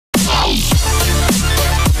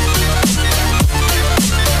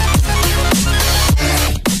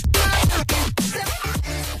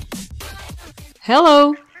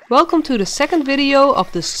Hello! Welcome to the second video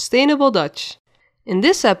of the Sustainable Dutch. In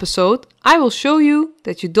this episode, I will show you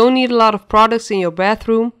that you don't need a lot of products in your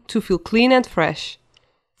bathroom to feel clean and fresh.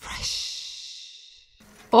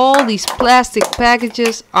 All these plastic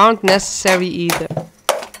packages aren't necessary either.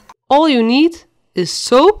 All you need is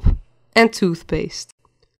soap and toothpaste.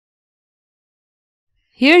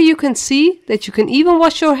 Here you can see that you can even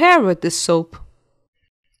wash your hair with this soap.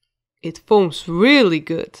 It foams really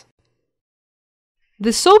good.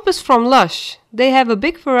 The soap is from Lush. They have a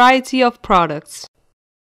big variety of products.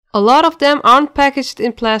 A lot of them aren't packaged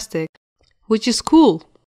in plastic, which is cool.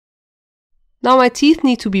 Now my teeth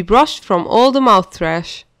need to be brushed from all the mouth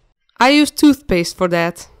trash. I use toothpaste for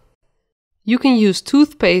that. You can use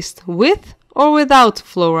toothpaste with or without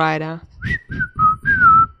fluoride.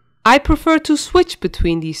 I prefer to switch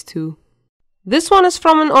between these two. This one is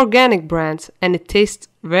from an organic brand and it tastes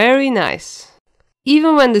very nice.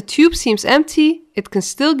 Even when the tube seems empty, it can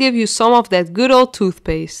still give you some of that good old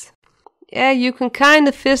toothpaste. Yeah, you can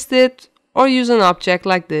kinda fist it or use an object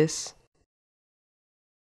like this.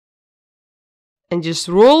 And just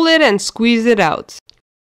roll it and squeeze it out.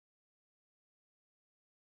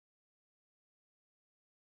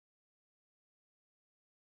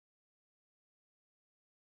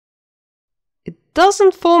 It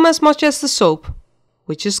doesn't foam as much as the soap,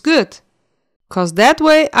 which is good, 'cause that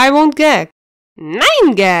way I won't gag.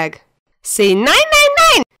 9 gag! Say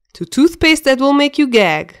 999 to toothpaste that will make you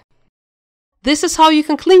gag. This is how you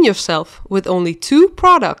can clean yourself with only 2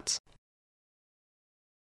 products.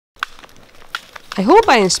 I hope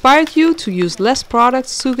I inspired you to use less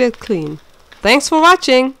products to get clean. Thanks for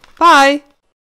watching. Bye!